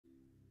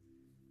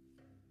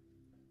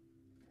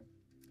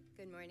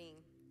Good morning.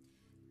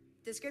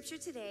 The scripture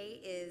today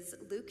is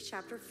Luke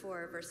chapter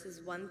 4, verses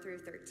 1 through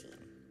 13.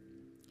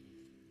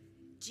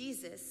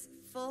 Jesus,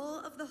 full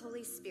of the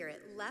Holy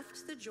Spirit,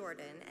 left the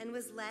Jordan and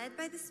was led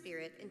by the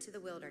Spirit into the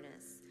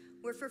wilderness,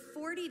 where for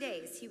 40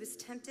 days he was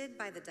tempted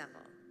by the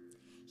devil.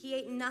 He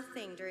ate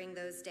nothing during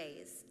those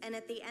days, and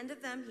at the end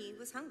of them he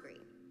was hungry.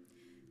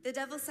 The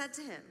devil said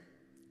to him,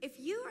 "If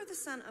you are the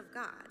Son of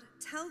God,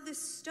 tell this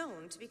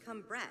stone to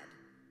become bread."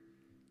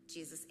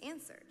 Jesus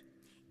answered,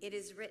 "It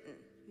is written,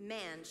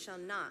 man shall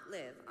not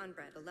live on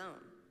bread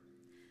alone."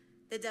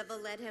 The devil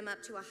led him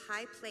up to a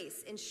high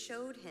place and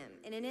showed him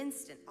in an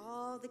instant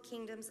all the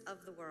kingdoms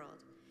of the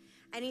world.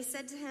 And he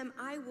said to him,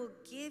 "I will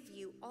give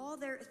you all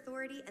their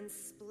authority and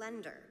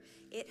splendor.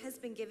 It has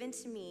been given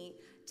to me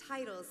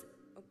titles,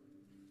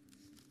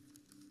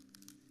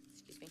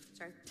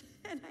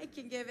 and I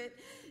can give it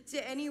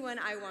to anyone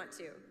I want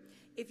to.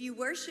 If you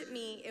worship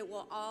me, it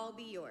will all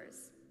be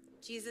yours."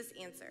 Jesus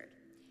answered,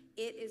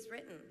 "It is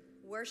written,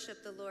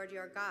 worship the Lord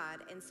your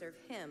God and serve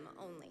him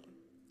only."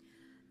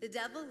 The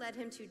devil led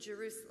him to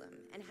Jerusalem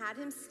and had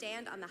him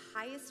stand on the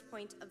highest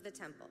point of the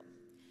temple.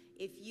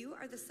 "If you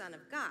are the Son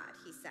of God,"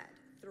 he said,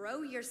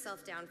 "throw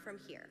yourself down from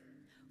here.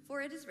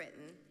 For it is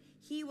written,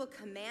 he will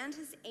command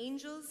his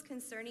angels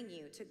concerning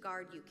you to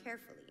guard you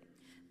carefully.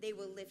 They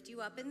will lift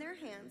you up in their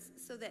hands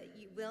so that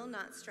you will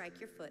not strike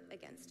your foot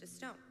against a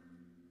stone."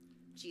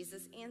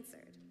 Jesus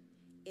answered,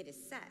 "It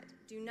is said,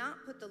 do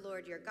not put the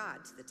Lord your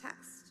God to the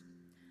test."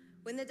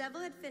 When the devil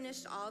had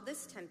finished all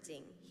this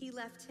tempting, he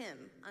left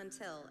him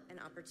until an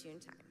opportune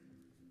time.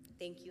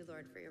 Thank you,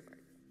 Lord, for your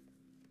word.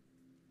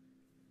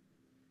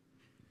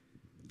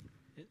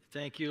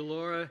 Thank you,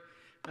 Laura.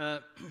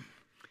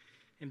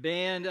 And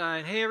band,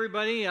 hey,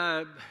 everybody.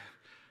 I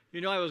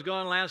was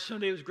gone last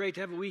Sunday. It was great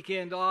to have a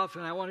weekend off,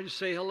 and I wanted to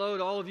say hello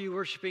to all of you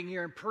worshiping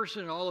here in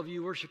person and all of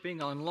you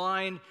worshiping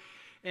online.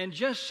 And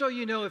just so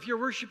you know, if you're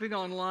worshiping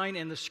online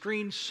and the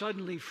screen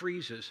suddenly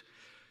freezes,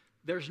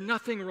 there's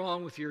nothing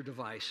wrong with your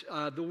device.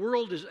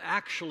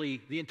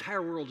 The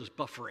entire world is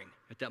buffering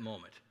at that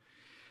moment.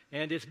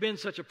 And it's been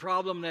such a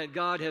problem that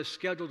God has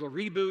scheduled a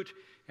reboot,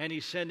 and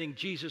he's sending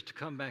Jesus to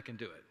come back and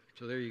do it.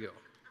 So there you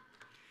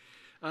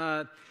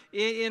go.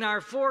 In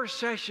our 4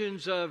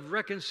 sessions of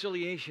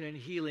reconciliation and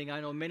healing,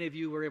 I know many of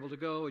you were able to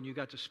go and you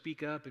got to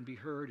speak up and be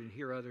heard and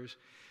hear others.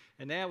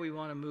 And now we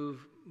want to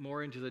move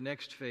more into the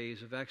next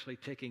phase of actually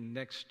taking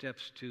next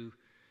steps to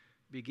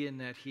begin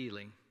that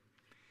healing.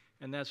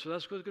 And that's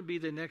what's going to be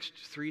the next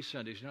 3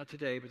 Sundays, not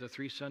today, but the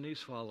 3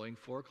 Sundays following,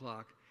 4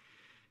 o'clock.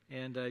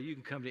 And you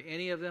can come to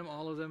any of them,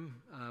 all of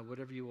them,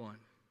 whatever you want.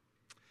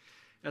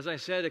 As I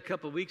said a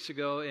couple of weeks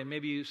ago, and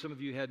maybe some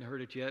of you hadn't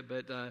heard it yet,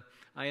 but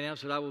I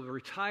announced that I will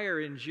retire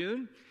in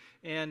June.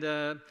 And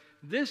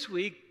this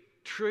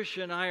week,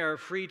 Trish and I are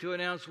free to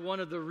announce one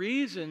of the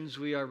reasons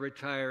we are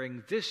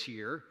retiring this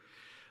year.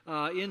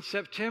 In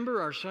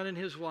September, our son and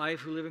his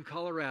wife, who live in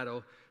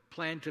Colorado,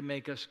 plan to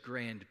make us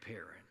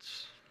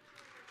grandparents.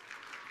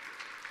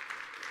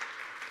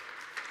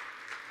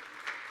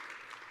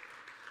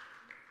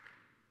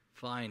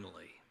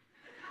 Finally.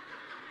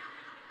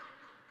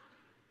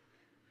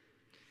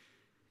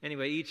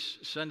 Anyway,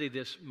 each Sunday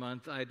this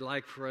month, I'd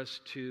like for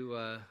us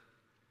to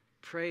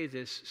pray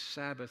this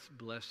Sabbath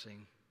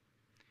blessing.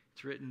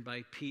 It's written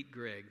by Pete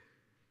Greig.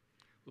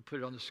 We'll put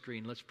it on the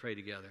screen. Let's pray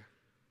together.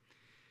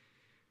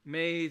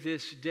 May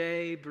this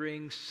day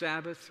bring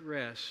Sabbath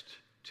rest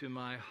to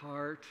my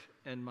heart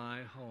and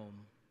my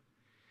home.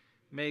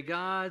 May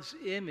God's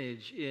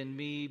image in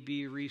me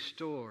be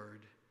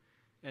restored,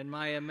 and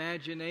my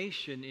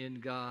imagination in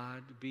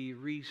God be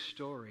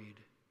restoried.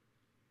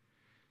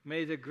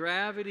 May the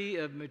gravity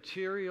of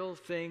material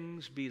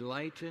things be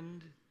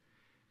lightened,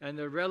 and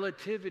the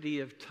relativity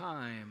of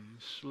time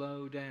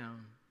slow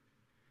down.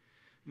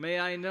 May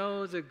I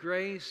know the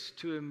grace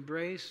to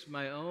embrace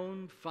my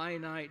own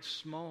finite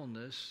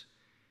smallness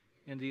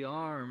in the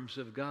arms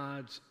of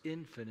God's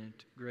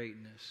infinite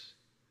greatness.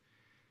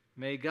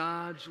 May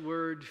God's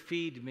word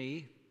feed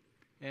me,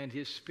 and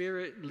his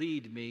Spirit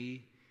lead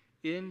me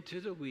into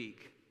the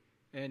week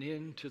and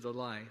into the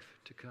life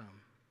to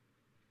come.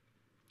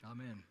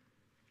 Amen.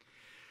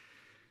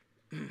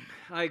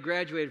 I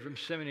graduated from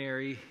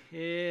seminary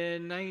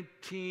in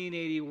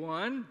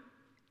 1981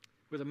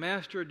 with a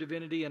Master of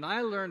Divinity, and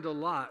I learned a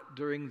lot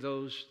during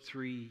those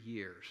 3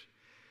 years.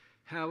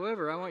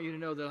 However, I want you to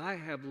know that I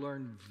have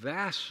learned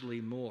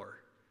vastly more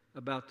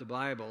about the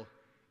Bible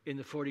in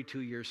the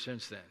 42 years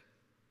since then,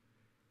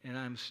 and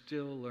I'm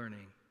still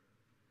learning.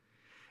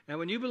 And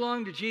when you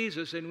belong to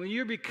Jesus and when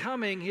you're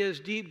becoming his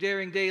deep,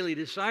 daring, daily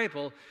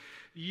disciple,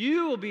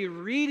 you will be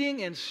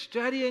reading and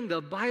studying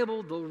the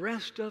Bible the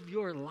rest of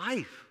your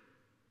life.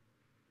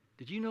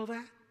 Did you know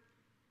that?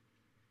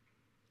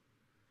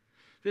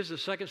 This is the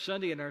second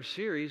Sunday in our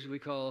series we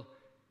call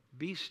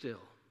Be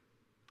Still.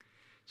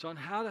 It's on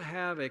how to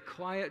have a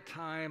quiet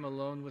time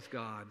alone with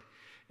God.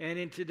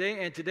 And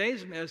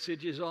today's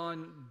message is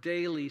on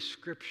daily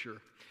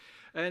scripture.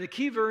 And the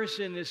key verse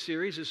in this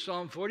series is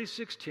Psalm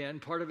 46:10.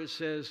 Part of it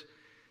says,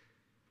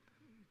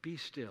 "Be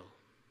still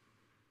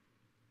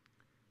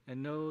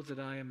and know that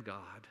I am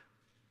God.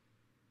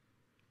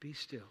 Be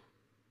still.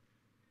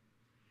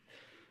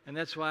 And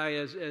that's why,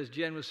 as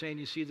Jen was saying,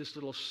 you see this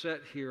little set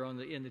here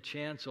in the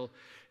chancel.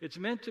 It's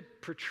meant to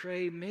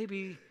portray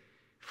maybe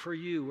for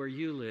you where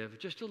you live,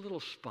 just a little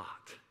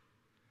spot,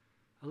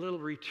 a little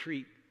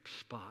retreat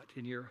spot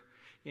in your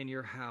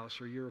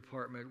house or your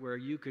apartment where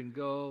you can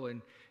go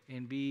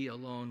and be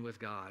alone with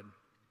God.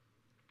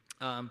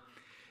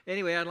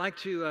 Anyway, I'd like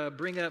to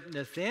bring up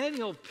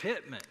Nathaniel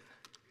Pittman.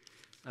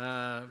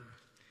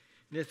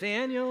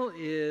 Nathaniel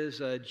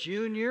is a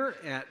junior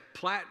at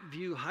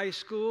Platteview High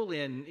School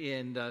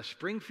in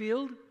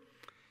Springfield,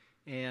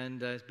 and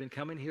has been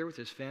coming here with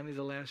his family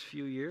the last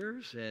few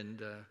years.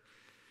 And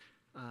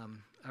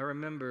I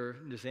remember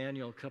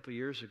Nathaniel a couple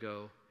years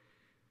ago,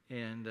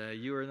 and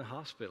you were in the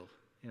hospital,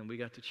 and we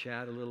got to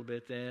chat a little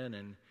bit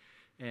then.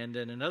 And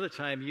then another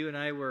time, you and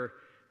I were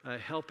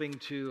helping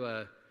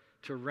to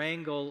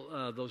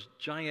wrangle those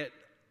giant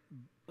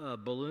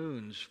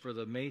balloons for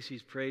the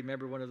Macy's Parade.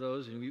 Remember one of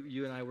those? And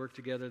you and I worked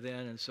together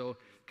then, and so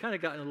kind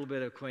of gotten a little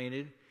bit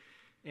acquainted.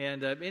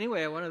 And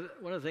anyway, one of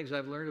the things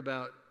I've learned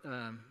about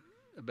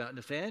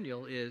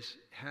Nathaniel is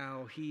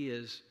how he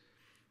is,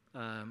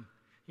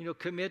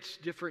 commits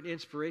different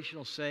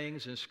inspirational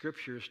sayings and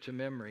scriptures to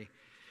memory.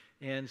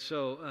 And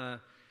so,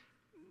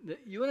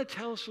 you want to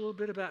tell us a little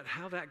bit about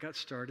how that got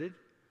started?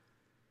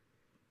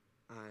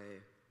 I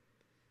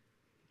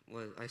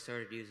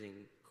started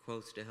using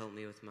quotes to help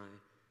me with my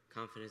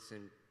confidence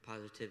and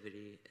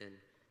positivity, and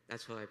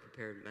that's how I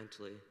prepared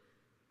mentally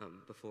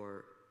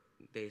before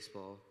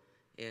baseball.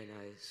 And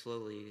I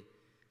slowly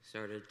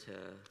started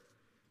to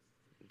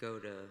go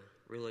to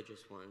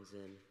religious ones,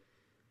 and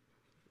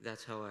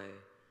that's how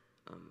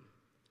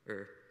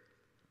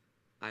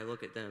I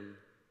look at them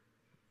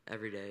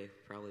every day,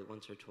 probably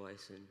once or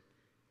twice, and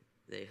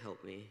they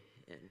help me.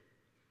 And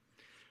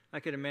I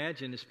can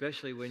imagine,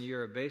 especially when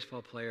you're a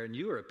baseball player, and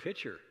you were a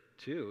pitcher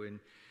too, and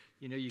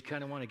you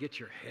kind of want to get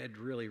your head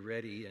really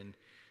ready, and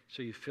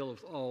so you fill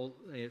it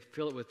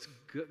with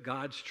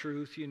God's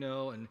truth,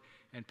 and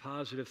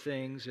positive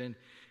things,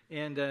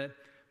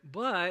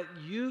 but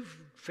you've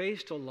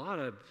faced a lot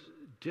of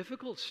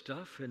difficult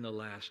stuff in the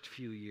last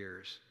few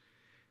years,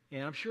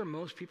 and I'm sure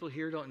most people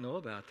here don't know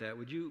about that.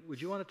 Would you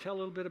want to tell a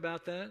little bit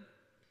about that?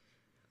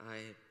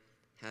 I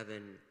have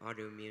an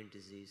autoimmune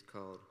disease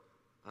called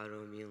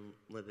autoimmune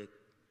limbic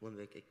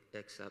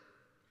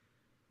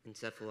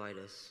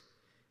encephalitis.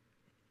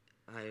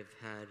 I've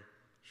had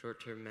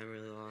short-term memory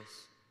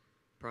loss,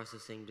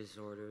 processing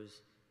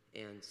disorders,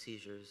 and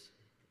seizures,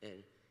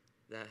 and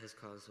that has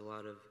caused a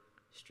lot of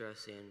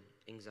stress and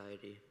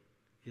anxiety.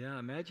 Yeah, I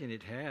imagine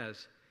it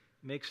has.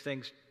 Makes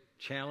things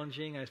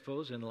challenging, I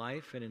suppose, in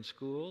life and in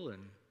school,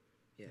 and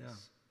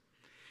yes.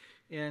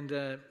 Yeah.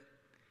 And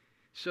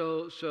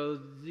so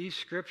these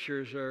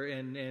scriptures are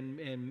and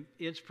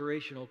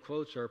inspirational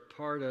quotes are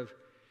part of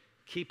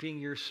keeping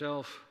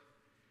yourself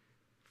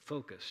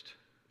focused.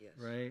 Yes.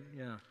 Right?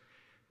 Yeah.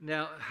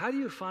 Now, how do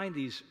you find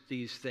these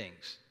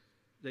things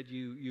that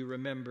you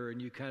remember and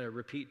you kind of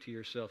repeat to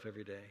yourself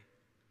every day?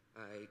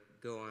 I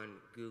go on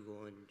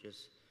Google and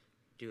just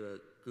do a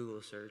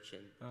Google search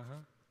and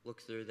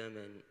look through them,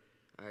 and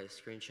I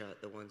screenshot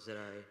the ones that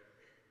I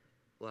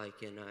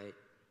like, and I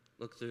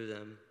look through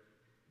them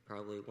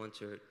probably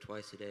once or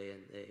twice a day,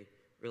 and they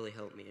really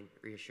help me and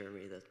reassure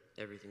me that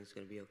everything's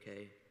going to be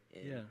okay,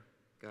 and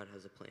God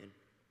has a plan.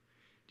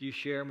 Do you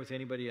share them with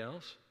anybody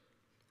else?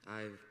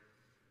 I've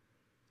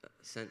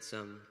sent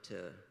some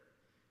to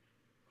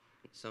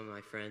some of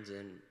my friends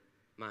and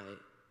my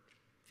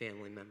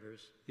family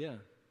members. Yeah.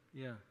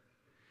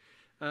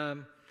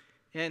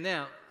 And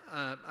now,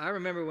 I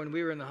remember when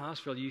we were in the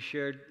hospital, you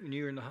shared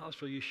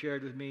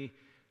with me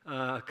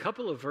a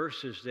couple of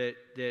verses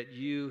that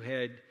you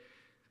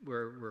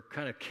were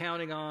kind of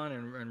counting on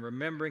and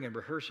remembering and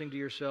rehearsing to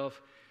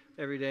yourself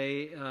every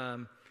day.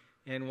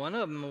 And one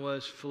of them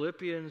was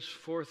Philippians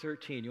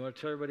 4:13. You want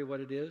to tell everybody what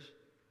it is?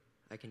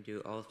 I can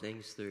do all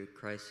things through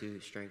Christ who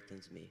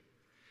strengthens me.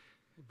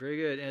 Very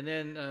good. And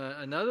then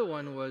another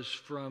one was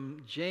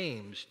from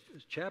James,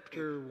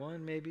 chapter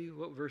 1 maybe.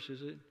 What verse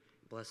is it?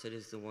 Blessed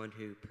is the one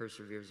who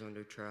perseveres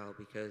under trial,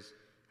 because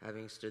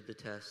having stood the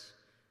test,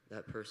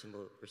 that person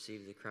will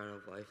receive the crown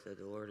of life that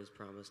the Lord has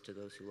promised to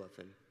those who love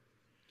him.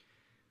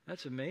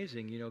 That's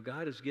amazing.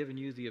 God has given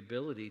you the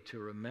ability to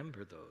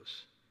remember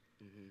those.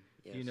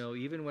 Yes.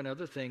 Even when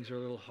other things are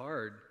a little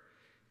hard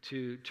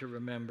to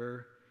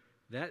remember,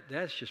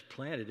 that's just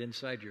planted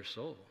inside your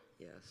soul.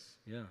 Yes.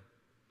 Yeah.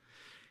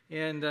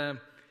 And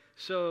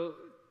so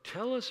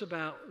tell us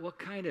about what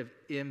kind of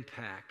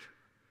impact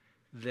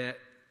that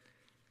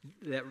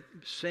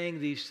saying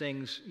these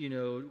things,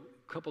 a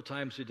couple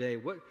times a day,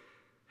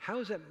 how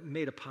has that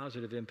made a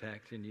positive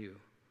impact in you?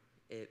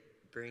 It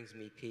brings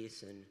me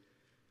peace and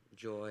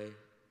joy.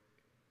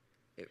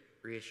 It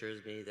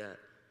reassures me that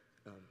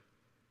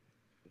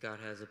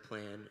God has a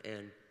plan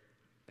and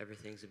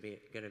everything's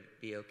going to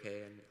be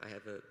okay, and I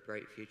have a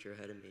bright future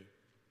ahead of me.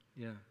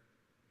 Yeah.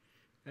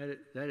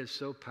 That is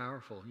so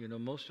powerful.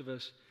 Most of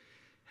us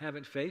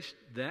haven't faced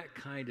that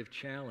kind of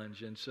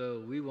challenge. And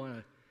so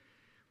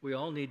we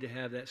all need to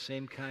have that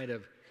same kind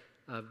of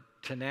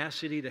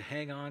tenacity to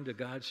hang on to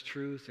God's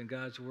truth and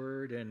God's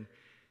word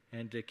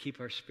and to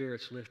keep our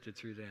spirits lifted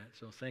through that.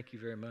 So thank you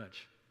very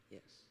much.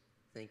 Yes.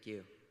 Thank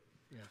you.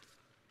 Yeah.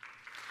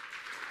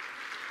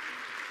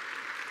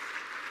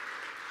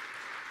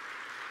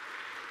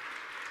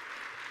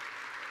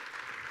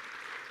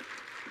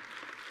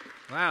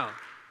 Wow.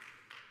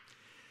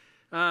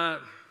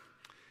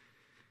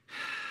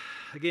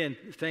 Again,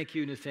 thank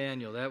you,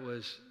 Nathaniel. That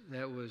was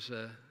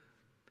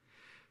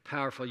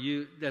powerful.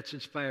 That's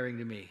inspiring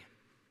to me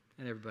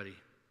and everybody.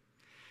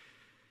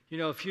 You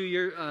know, a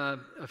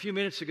few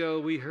minutes ago,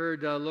 we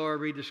heard Laura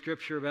read the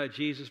scripture about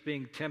Jesus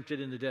being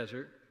tempted in the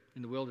desert,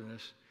 in the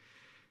wilderness,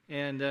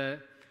 and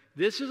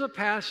this is a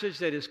passage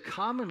that is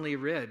commonly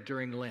read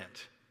during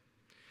Lent.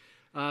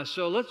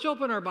 So let's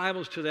open our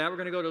Bibles to that. We're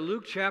going to go to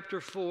Luke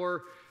chapter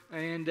 4.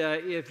 And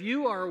if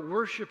you are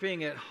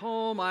worshiping at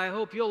home, I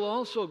hope you'll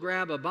also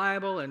grab a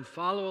Bible and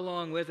follow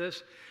along with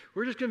us.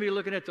 We're just going to be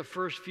looking at the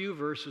first few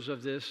verses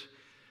of this.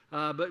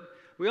 But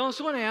we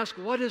also want to ask,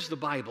 what is the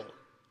Bible?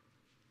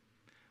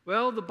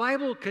 Well, the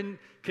Bible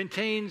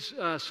contains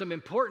some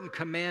important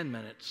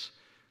commandments,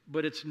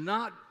 but it's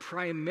not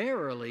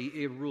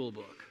primarily a rule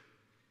book.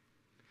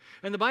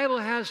 And the Bible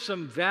has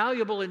some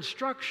valuable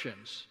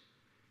instructions,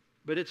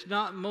 but it's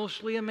not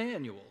mostly a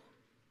manual.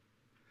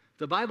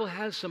 The Bible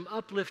has some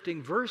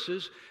uplifting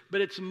verses, but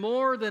it's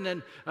more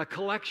than a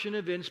collection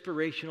of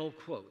inspirational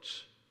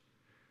quotes.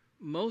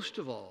 Most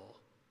of all,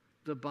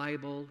 the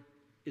Bible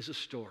is a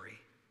story.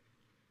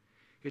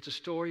 It's a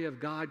story of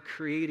God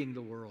creating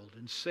the world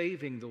and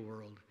saving the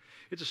world.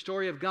 It's a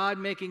story of God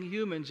making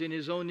humans in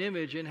His own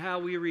image and how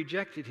we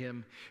rejected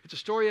Him. It's a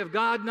story of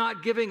God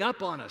not giving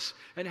up on us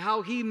and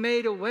how He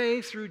made a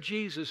way through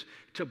Jesus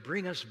to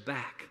bring us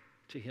back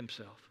to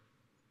Himself.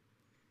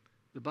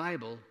 The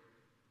Bible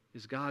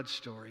is God's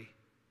story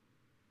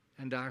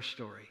and our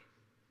story.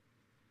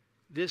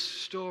 This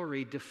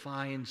story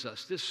defines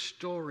us. This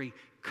story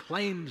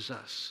claims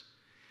us.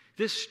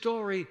 This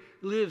story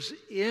lives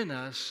in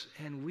us,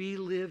 and we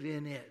live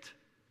in it.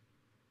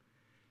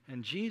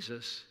 And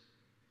Jesus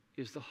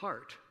is the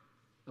heart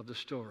of the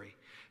story.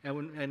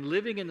 And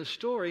living in the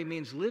story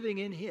means living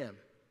in Him.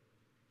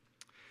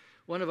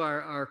 One of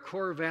our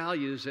core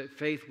values at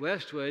Faith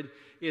Westwood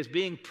is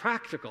being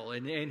practical,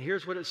 and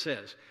here's what it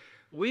says.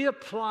 We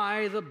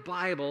apply the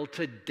Bible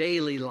to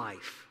daily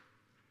life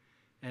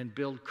and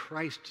build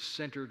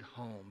Christ-centered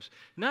homes.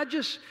 Not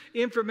just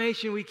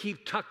information we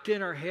keep tucked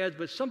in our heads,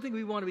 but something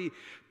we want to be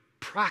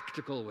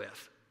practical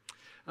with.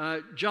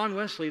 John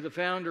Wesley, the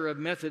founder of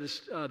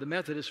the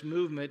Methodist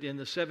movement in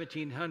the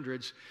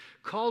 1700s,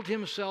 called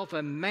himself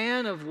a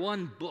man of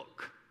one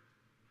book.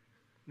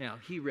 Now,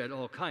 he read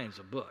all kinds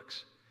of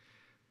books,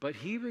 but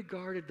he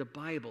regarded the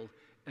Bible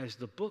as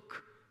the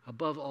book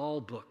above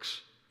all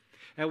books.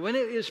 And when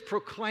it is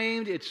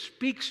proclaimed, it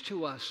speaks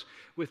to us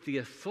with the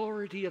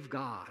authority of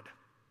God.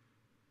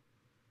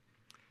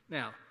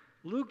 Now,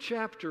 Luke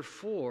chapter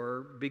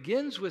 4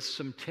 begins with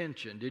some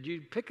tension. Did you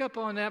pick up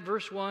on that?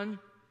 Verse 1?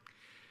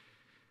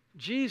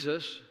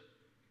 Jesus,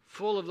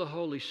 full of the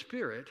Holy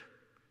Spirit,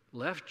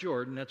 left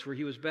Jordan, that's where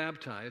he was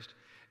baptized,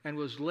 and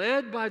was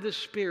led by the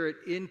Spirit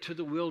into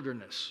the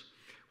wilderness,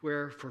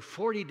 where for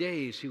 40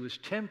 days he was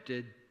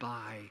tempted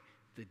by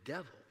the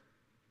devil.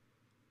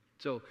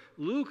 So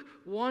Luke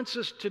wants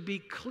us to be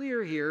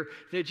clear here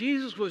that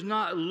Jesus was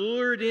not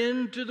lured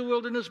into the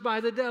wilderness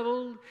by the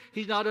devil.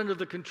 He's not under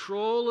the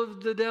control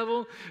of the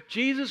devil.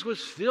 Jesus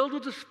was filled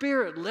with the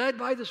Spirit, led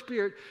by the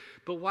Spirit.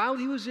 But while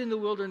he was in the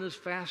wilderness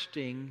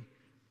fasting,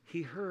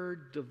 he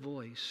heard the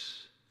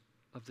voice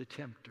of the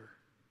tempter.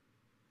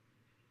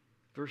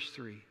 Verse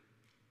 3,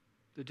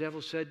 the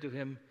devil said to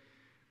him,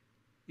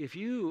 "If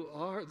you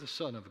are the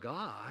Son of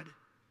God,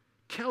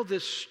 tell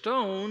this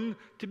stone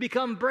to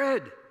become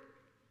bread."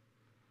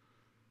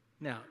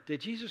 Now, did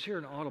Jesus hear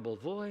an audible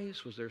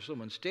voice? Was there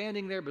someone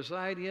standing there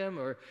beside him?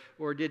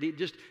 Or did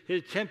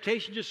his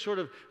temptation just sort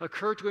of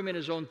occur to him in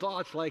his own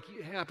thoughts like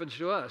it happens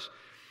to us?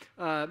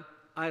 I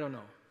don't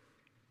know.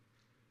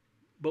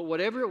 But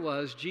whatever it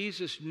was,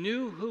 Jesus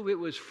knew who it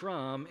was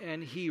from,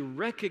 and he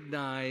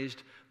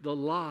recognized the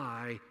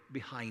lie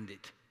behind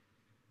it.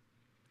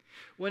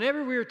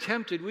 Whenever we're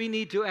tempted, we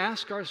need to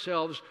ask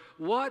ourselves,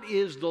 what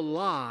is the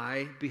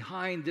lie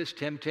behind this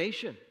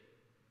temptation?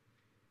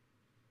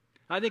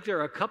 I think there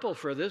are a couple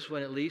for this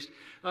one at least.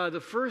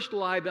 The first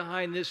lie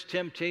behind this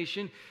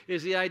temptation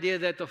is the idea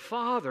that the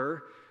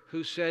Father,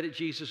 who said at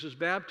Jesus'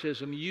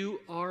 baptism, "You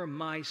are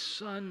my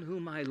Son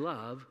whom I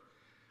love,"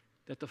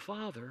 that the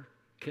Father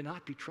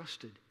cannot be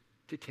trusted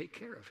to take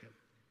care of him.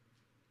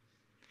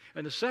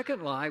 And the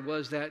second lie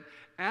was that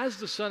as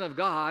the Son of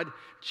God,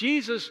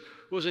 Jesus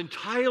was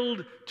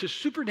entitled to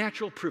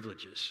supernatural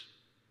privileges.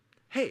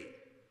 Hey,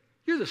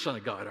 you're the Son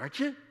of God, aren't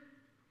you?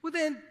 Well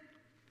then,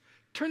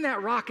 turn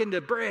that rock into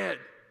bread.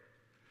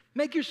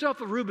 Make yourself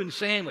a Reuben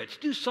sandwich.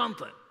 Do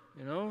something,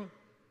 you know.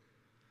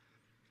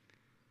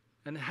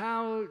 And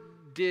how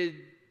did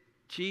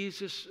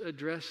Jesus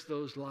address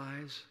those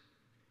lies?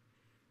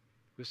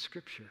 with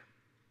Scripture.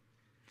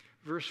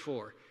 Verse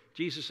 4,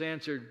 Jesus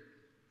answered,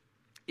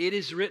 "It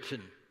is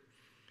written."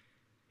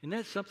 Isn't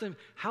that something?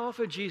 How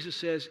often Jesus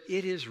says,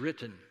 "It is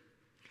written."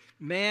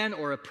 Man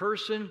or a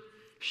person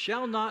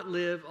shall not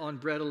live on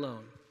bread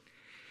alone.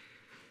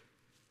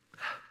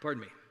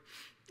 Pardon me.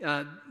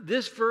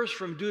 This verse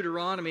from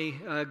Deuteronomy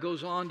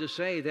goes on to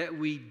say that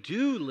we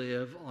do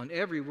live on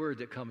every word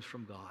that comes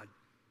from God.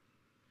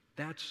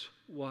 That's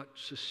what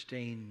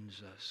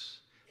sustains us.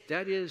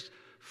 That is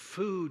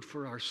food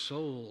for our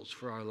souls,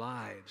 for our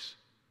lives.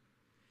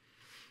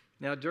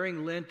 Now,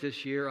 during Lent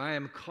this year, I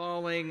am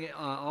calling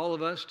all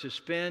of us to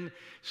spend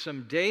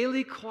some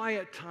daily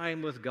quiet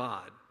time with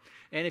God.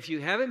 And if you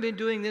haven't been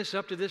doing this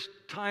up to this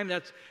time,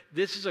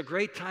 this is a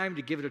great time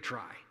to give it a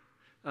try.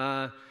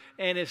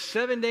 And if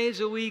 7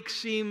 days a week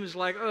seems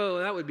like, oh,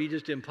 that would be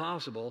just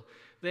impossible,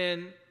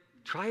 then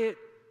try it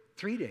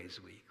 3 days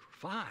a week, or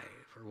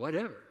 5, or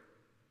whatever.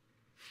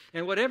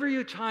 And whatever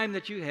your time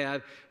that you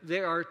have,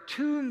 there are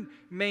 2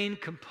 main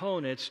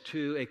components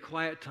to a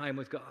quiet time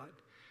with God: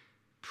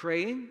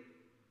 praying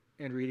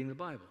and reading the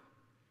Bible.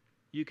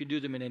 You can do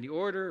them in any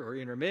order or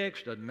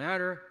intermix, doesn't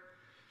matter.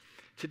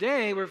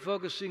 Today, we're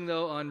focusing,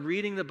 though, on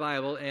reading the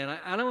Bible, and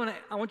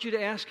I want you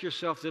to ask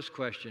yourself this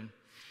question: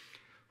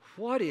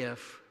 what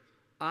if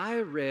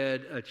I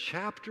read a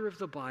chapter of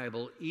the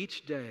Bible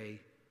each day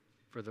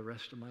for the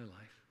rest of my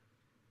life?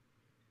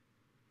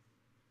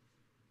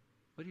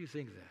 What do you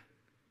think of that?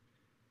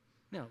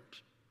 Now,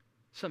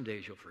 some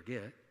days you'll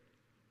forget.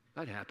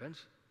 That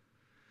happens.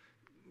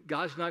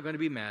 God's not going to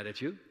be mad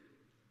at you.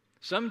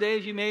 Some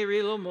days you may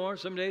read a little more,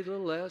 some days a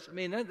little less. I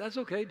mean, that's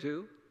okay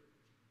too.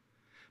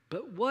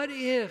 But what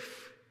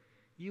if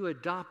you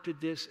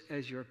adopted this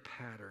as your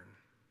pattern?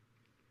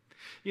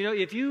 You know,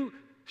 if you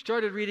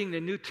started reading the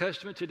New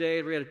Testament today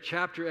and read a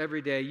chapter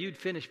every day, you'd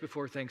finish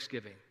before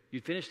Thanksgiving.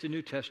 You'd finish the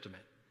New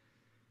Testament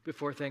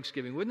before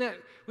Thanksgiving. Wouldn't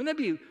that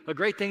be a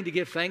great thing to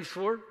give thanks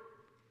for?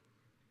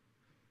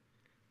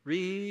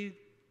 Read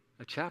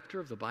a chapter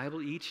of the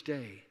Bible each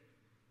day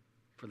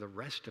for the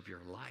rest of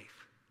your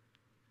life.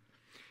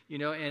 You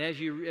know, and as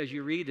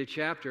you read the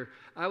chapter,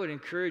 I would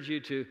encourage you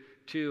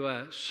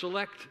to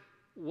select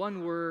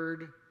one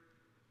word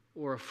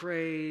or a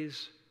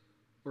phrase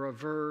or a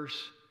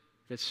verse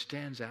that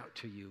stands out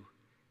to you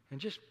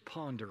and just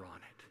ponder on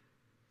it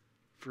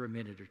for a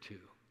minute or two.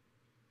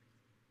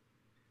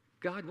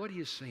 God, what are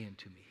you saying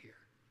to me here?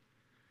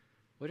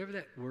 Whatever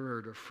that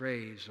word or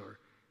phrase or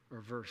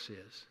verse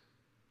is.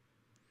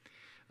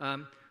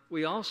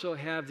 We also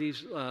have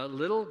these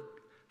little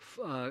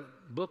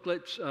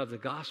booklets of the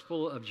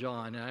Gospel of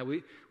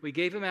John. We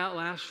gave them out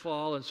last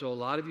fall, and so a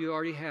lot of you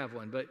already have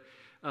one. But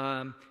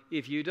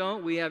if you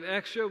don't, we have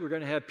extra. We're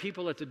going to have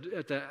people at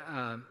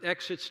the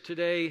exits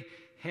today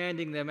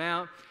handing them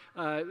out.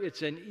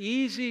 It's an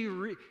easy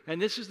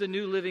and this is the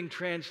New Living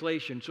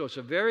Translation, so it's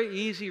a very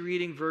easy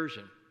reading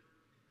version.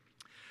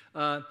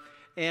 And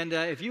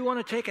if you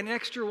want to take an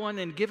extra one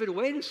and give it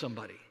away to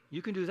somebody,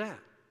 you can do that.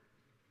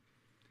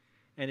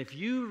 And if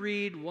you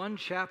read one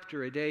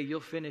chapter a day,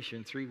 you'll finish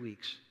in 3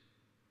 weeks.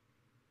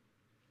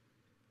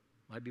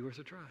 Might be worth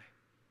a try.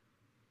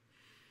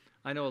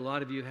 I know a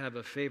lot of you have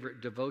a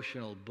favorite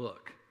devotional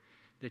book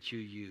that you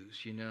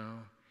use, you know.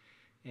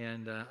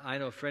 And I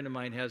know a friend of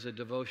mine has a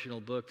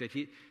devotional book that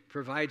he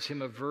provides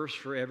him a verse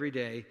for every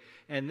day.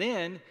 And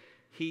then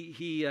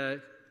he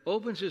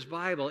opens his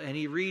Bible and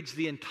he reads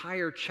the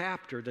entire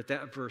chapter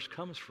that verse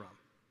comes from.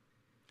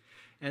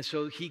 And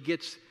so he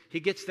gets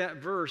that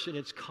verse in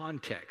its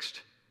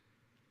context.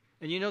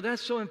 And you know,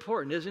 that's so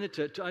important, isn't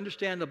it, to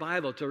understand the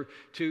Bible,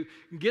 to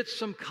get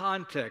some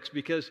context,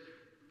 because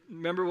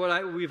remember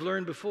what we've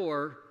learned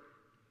before,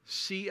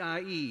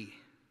 CIE,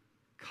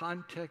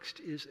 context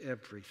is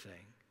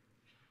everything.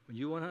 When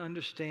you want to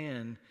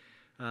understand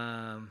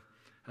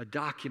a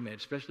document,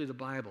 especially the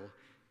Bible,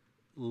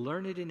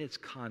 learn it in its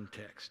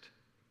context.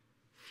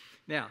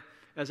 Now,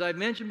 as I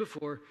mentioned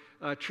before,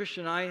 Trish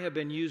and I have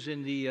been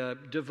using the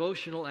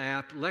devotional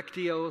app,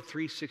 Lectio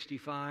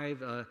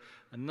 365.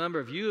 A number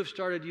of you have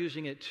started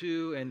using it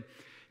too, and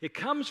it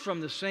comes from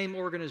the same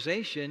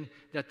organization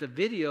that the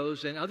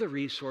videos and other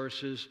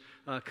resources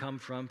come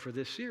from for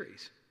this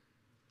series.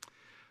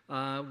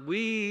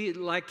 We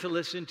like to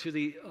listen to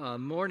the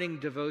morning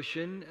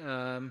devotion,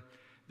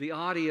 the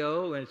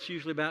audio, and it's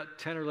usually about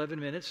 10 or 11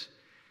 minutes,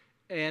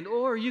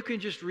 or you can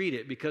just read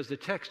it because the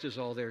text is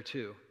all there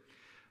too.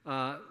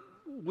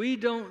 We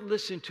don't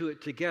listen to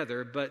it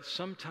together, but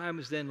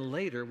sometimes then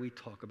later we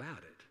talk about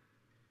it.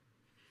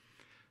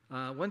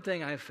 One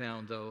thing I've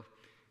found, though,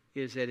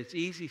 is that it's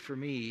easy for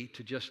me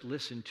to just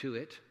listen to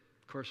it.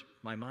 Of course,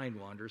 my mind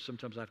wanders.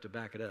 Sometimes I have to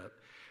back it up.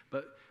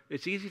 But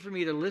it's easy for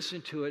me to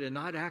listen to it and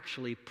not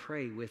actually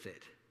pray with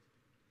it.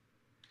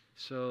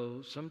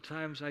 So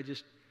sometimes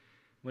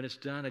when it's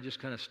done, I just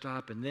kind of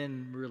stop and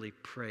then really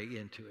pray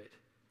into it.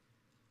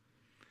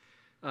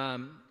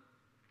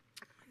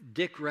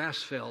 Dick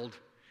Rasfeld,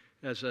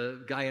 as a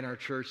guy in our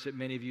church that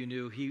many of you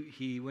knew,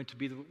 he went to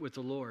be with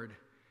the Lord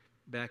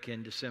back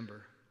in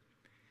December.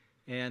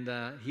 And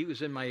he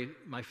was in my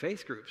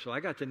faith group, so I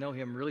got to know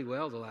him really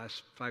well the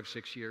last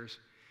 5-6 years.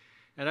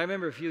 And I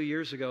remember a few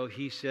years ago,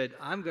 he said,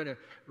 I'm going to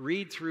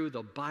read through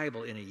the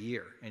Bible in a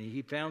year. And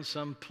he found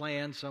some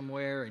plan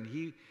somewhere, and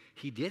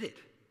he did it.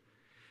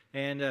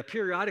 And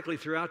periodically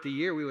throughout the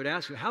year, we would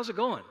ask him, how's it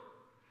going?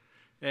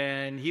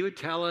 And he would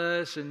tell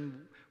us and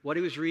what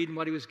he was reading,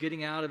 what he was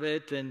getting out of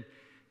it, and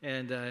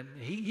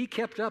he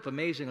kept up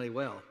amazingly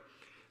well.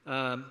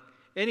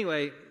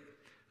 Anyway,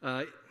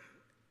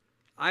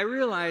 I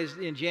realized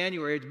in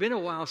January, it's been a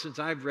while since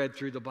I've read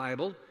through the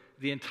Bible,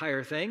 the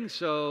entire thing,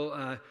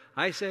 so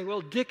I said,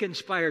 well, Dick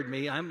inspired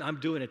me. I'm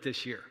doing it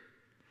this year.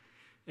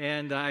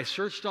 And I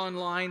searched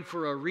online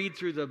for a read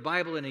through the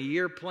Bible in a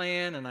year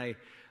plan, and I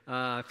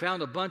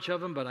found a bunch of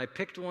them, but I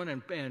picked one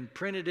and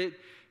printed it.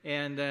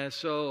 And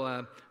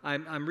so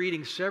I'm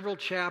reading several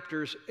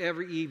chapters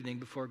every evening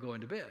before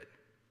going to bed.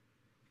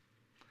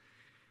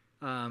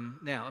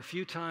 Now, a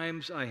few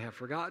times I have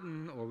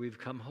forgotten, or we've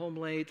come home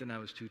late and I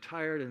was too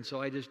tired, and so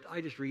I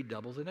just read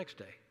double the next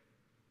day.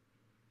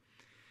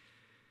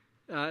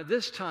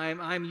 This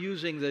time I'm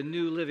using the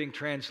New Living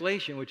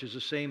Translation, which is the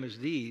same as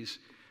these,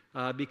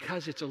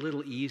 because it's a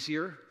little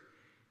easier,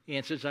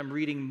 and since I'm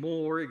reading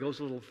more, it goes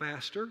a little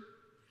faster.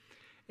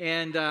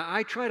 And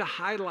I try to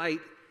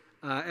highlight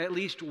at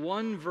least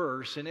one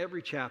verse in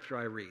every chapter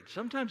I read.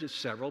 Sometimes it's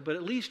several, but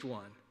at least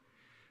one.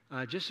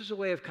 Just as a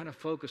way of kind of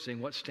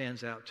focusing what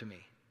stands out to me.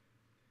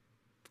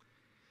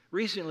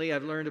 Recently,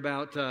 I've learned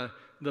about the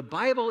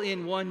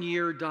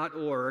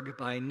BibleIn1Year.org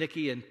by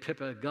Nikki and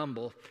Pippa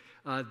Gumbel.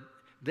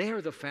 They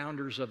are the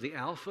founders of the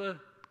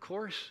Alpha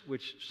course,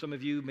 which some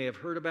of you may have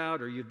heard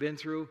about or you've been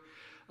through.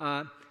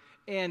 And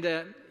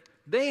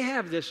they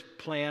have this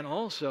plan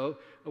also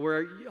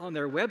where on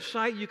their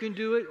website you can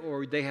do it,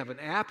 or they have an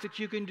app that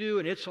you can do,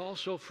 and it's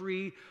also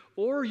free,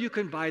 or you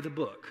can buy the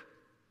book.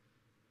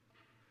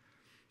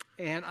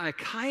 And I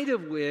kind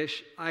of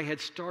wish I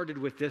had started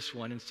with this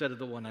one instead of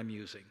the one I'm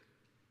using.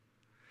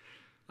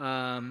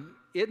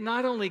 It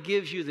not only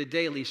gives you the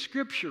daily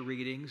scripture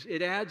readings,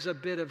 it adds a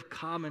bit of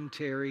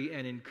commentary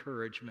and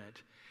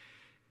encouragement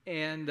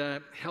and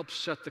helps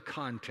set the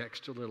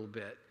context a little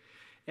bit.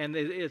 And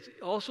it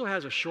also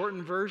has a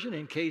shortened version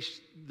in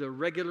case the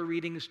regular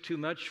reading is too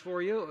much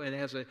for you, and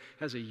it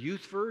has a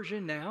youth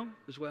version now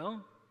as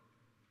well.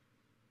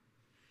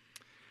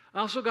 I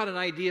also got an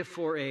idea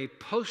for a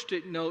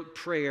Post-it note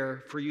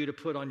prayer for you to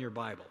put on your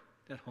Bible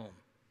at home,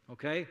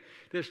 okay?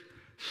 Just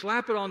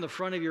slap it on the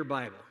front of your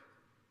Bible.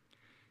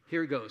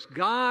 Here it goes.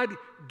 God,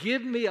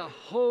 give me a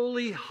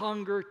holy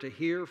hunger to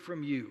hear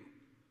from you.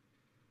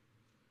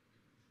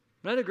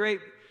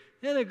 Isn't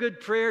that a good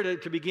prayer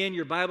to begin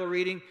your Bible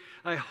reading?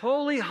 A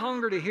holy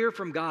hunger to hear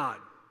from God.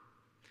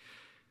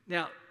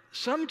 Now,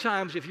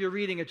 sometimes if you're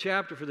reading a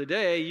chapter for the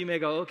day, you may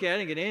go, okay, I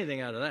didn't get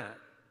anything out of that.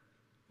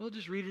 Well,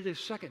 just read it a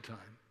second time.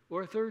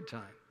 Or a third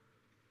time.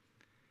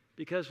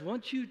 Because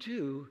once you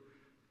do,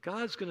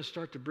 God's going to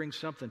start to bring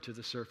something to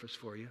the surface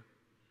for you.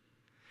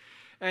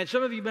 And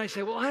some of you might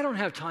say, well, I don't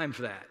have time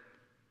for that.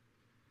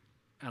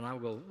 And I'll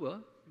go, well,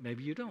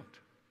 maybe you don't.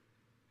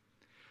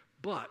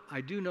 But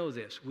I do know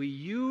this. We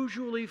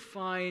usually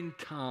find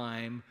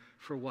time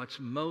for what's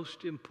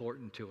most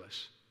important to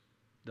us,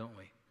 don't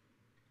we?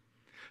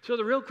 So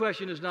the real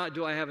question is not,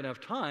 do I have enough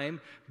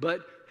time,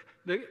 but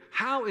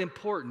how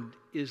important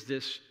is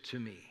this to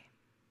me?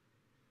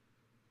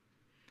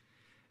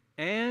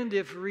 And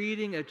if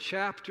reading a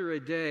chapter a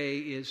day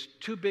is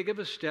too big of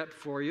a step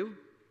for you,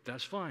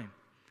 that's fine.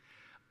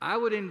 I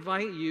would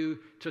invite you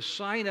to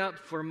sign up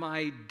for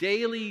my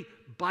daily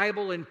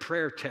Bible and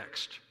prayer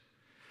text.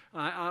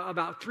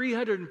 About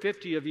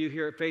 350 of you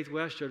here at Faith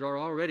Westwood are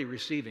already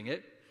receiving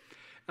it.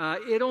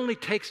 It only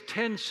takes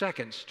 10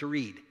 seconds to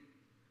read.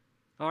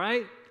 All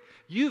right?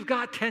 You've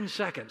got 10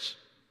 seconds.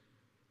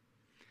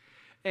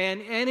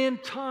 And in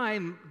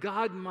time,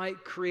 God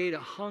might create a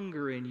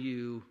hunger in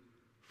you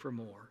for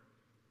more.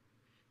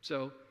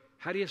 So,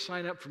 how do you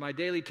sign up for my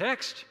daily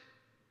text?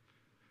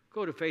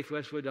 Go to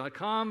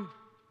faithwestwood.com,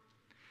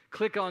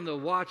 click on the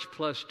Watch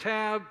Plus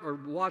tab or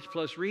Watch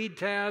Plus Read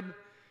tab,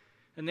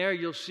 and there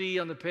you'll see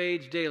on the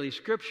page Daily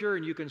Scripture,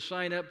 and you can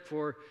sign up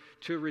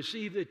to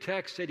receive the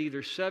text at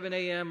either 7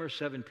 a.m. or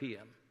 7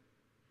 p.m.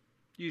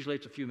 Usually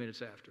it's a few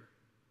minutes after.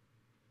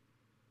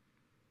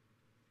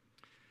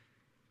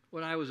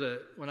 When I was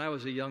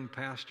a young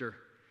pastor,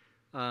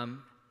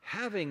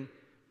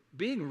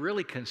 being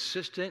really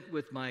consistent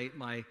with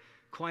my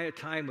quiet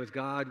time with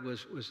God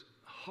was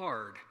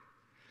hard.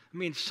 I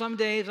mean, some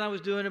days I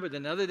was doing it, but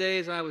then other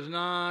days I was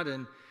not,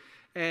 and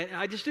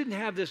I just didn't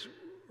have this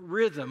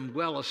rhythm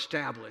well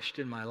established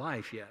in my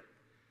life yet.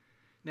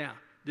 Now,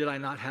 did I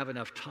not have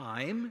enough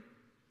time?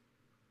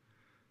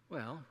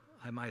 Well,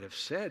 I might have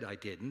said I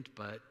didn't,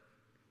 but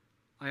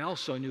I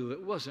also knew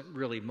it wasn't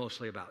really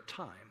mostly about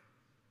time.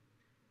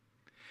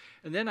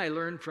 And then I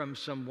learned from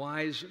some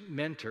wise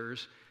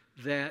mentors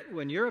that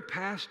when you're a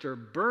pastor,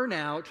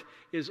 burnout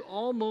is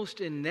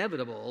almost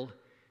inevitable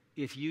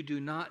if you do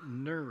not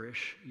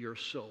nourish your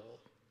soul.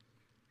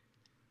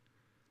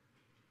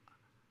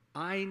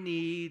 I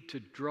need to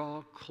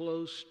draw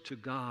close to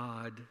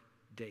God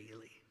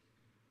daily.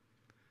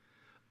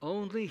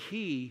 Only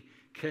He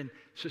can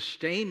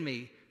sustain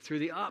me through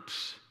the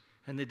ups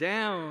and the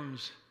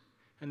downs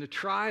and the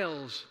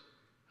trials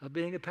of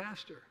being a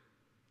pastor.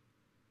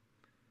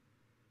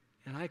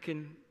 And I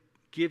can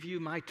give you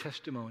my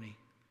testimony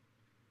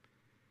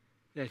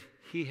that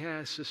He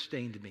has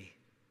sustained me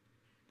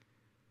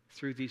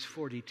through these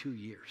 42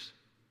 years.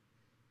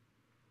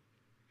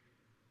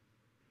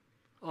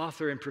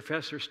 Author and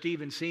professor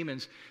Stephen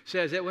Siemens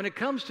says that when it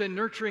comes to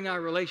nurturing our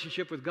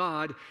relationship with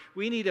God,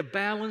 we need a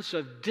balance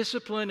of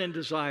discipline and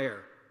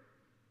desire.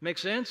 Make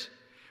sense?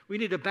 We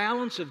need a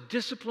balance of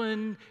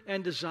discipline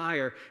and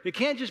desire. It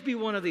can't just be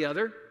one or the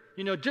other.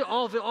 You know,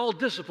 all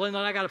discipline,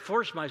 and I got to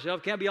force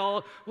myself. Can't be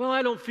all, well,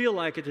 I don't feel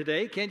like it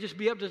today. Can't just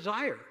be up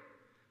desire.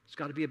 It's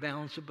got to be a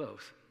balance of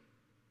both.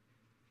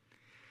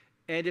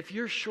 And if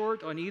you're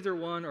short on either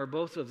one or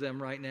both of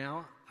them right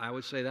now, I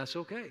would say that's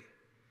okay.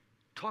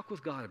 Talk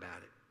with God about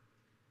it.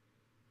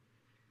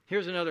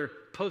 Here's another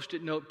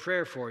post-it note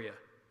prayer for you.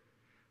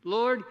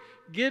 Lord,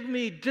 give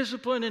me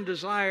discipline and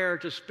desire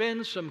to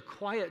spend some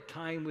quiet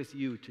time with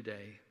you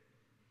today.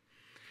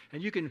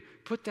 And you can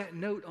put that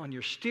note on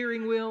your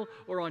steering wheel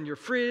or on your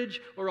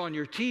fridge or on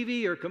your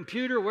TV or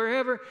computer,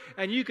 wherever,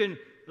 and you can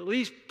at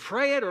least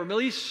pray it or at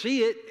least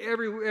see it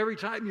every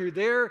time you're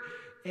there.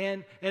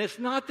 And it's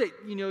not that,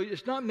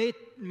 it's not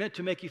meant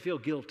to make you feel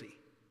guilty.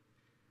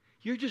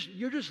 You're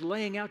just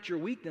laying out your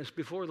weakness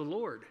before the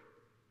Lord.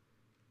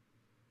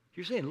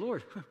 You're saying,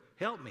 Lord,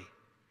 help me.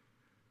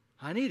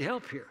 I need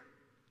help here.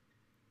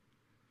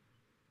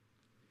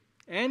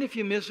 And if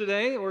you miss a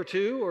day or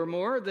two or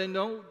more, then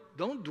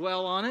don't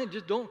dwell on it.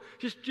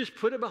 Just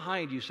put it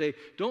behind you. Say,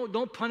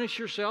 don't punish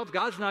yourself.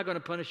 God's not going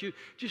to punish you.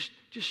 Just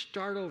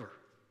start over.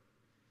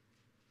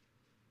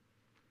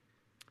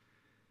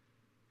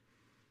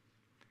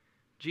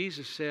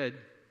 Jesus said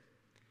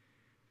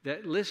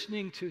that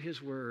listening to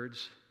His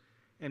words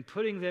and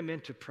putting them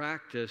into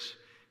practice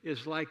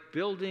is like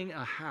building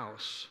a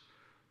house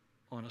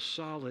on a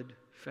solid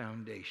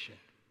foundation.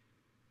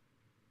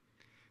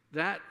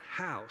 That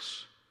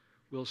house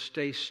will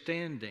stay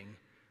standing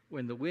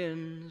when the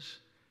winds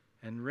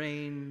and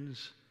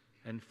rains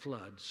and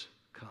floods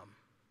come.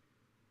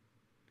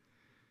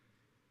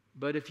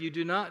 But if you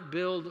do not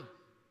build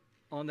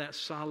on that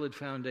solid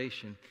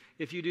foundation,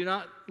 if you do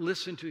not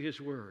listen to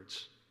His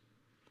words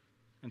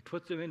and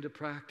put them into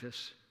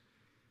practice,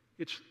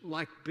 it's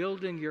like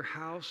building your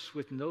house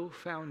with no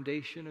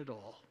foundation at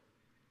all.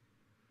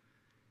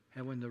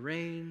 And when the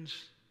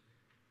rains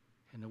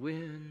and the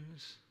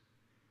winds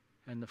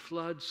and the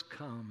floods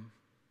come,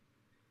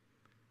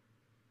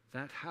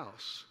 that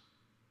house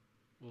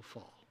will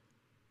fall.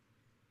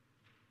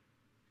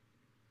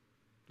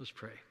 Let's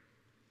pray.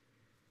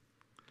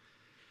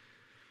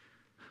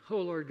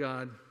 Oh, Lord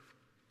God,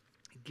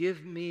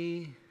 give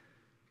me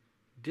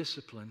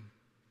discipline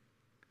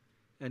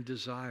and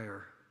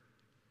desire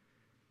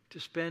to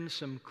spend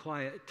some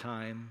quiet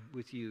time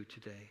with you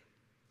today.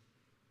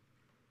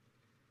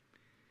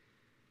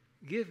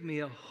 Give me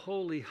a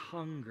holy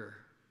hunger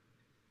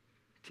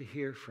to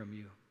hear from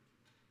you.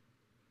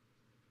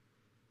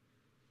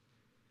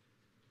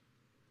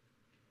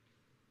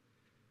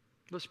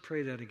 Let's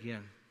pray that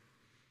again.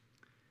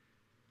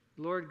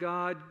 Lord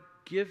God,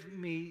 give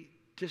me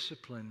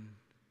discipline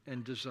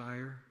and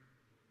desire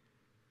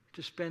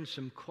to spend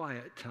some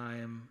quiet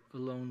time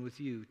alone with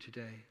you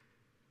today.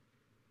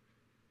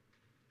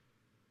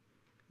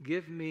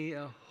 Give me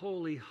a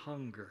holy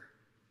hunger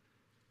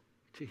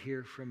to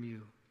hear from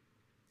you.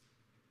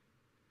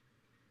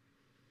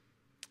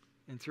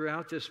 And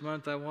throughout this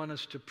month, I want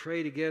us to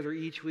pray together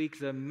each week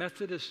the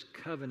Methodist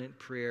Covenant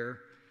prayer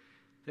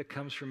that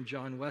comes from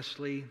John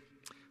Wesley.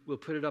 We'll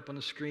put it up on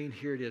the screen.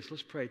 Here it is.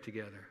 Let's pray it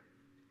together.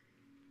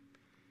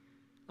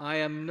 I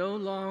am no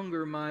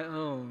longer my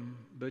own,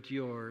 but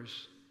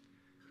yours.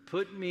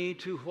 Put me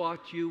to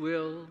what you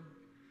will.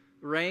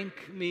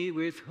 Rank me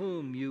with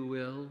whom you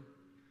will.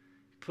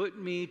 Put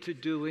me to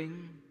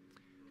doing.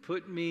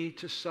 Put me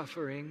to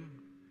suffering.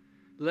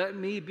 Let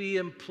me be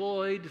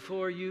employed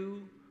for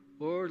you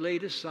or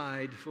laid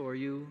aside for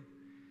you,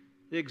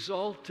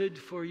 exalted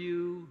for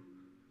you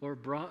or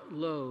brought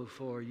low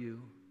for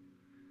you.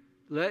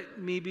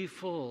 Let me be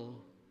full.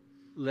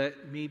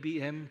 Let me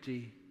be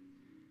empty.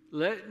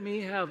 Let me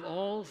have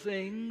all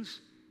things.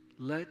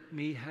 Let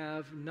me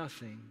have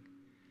nothing.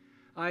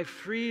 I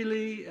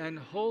freely and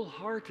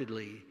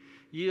wholeheartedly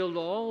yield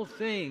all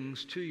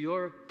things to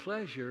your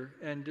pleasure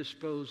and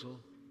disposal.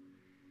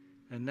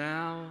 And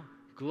now,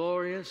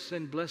 glorious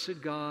and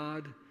blessed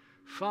God,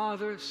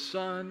 Father,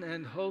 Son,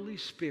 and Holy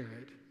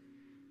Spirit,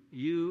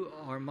 you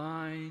are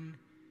mine,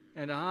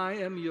 and I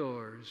am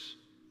yours.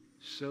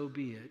 So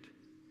be it.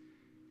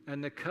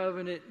 And the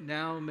covenant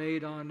now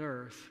made on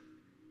earth,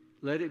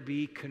 let it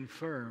be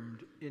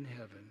confirmed in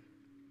heaven.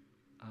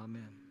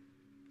 Amen.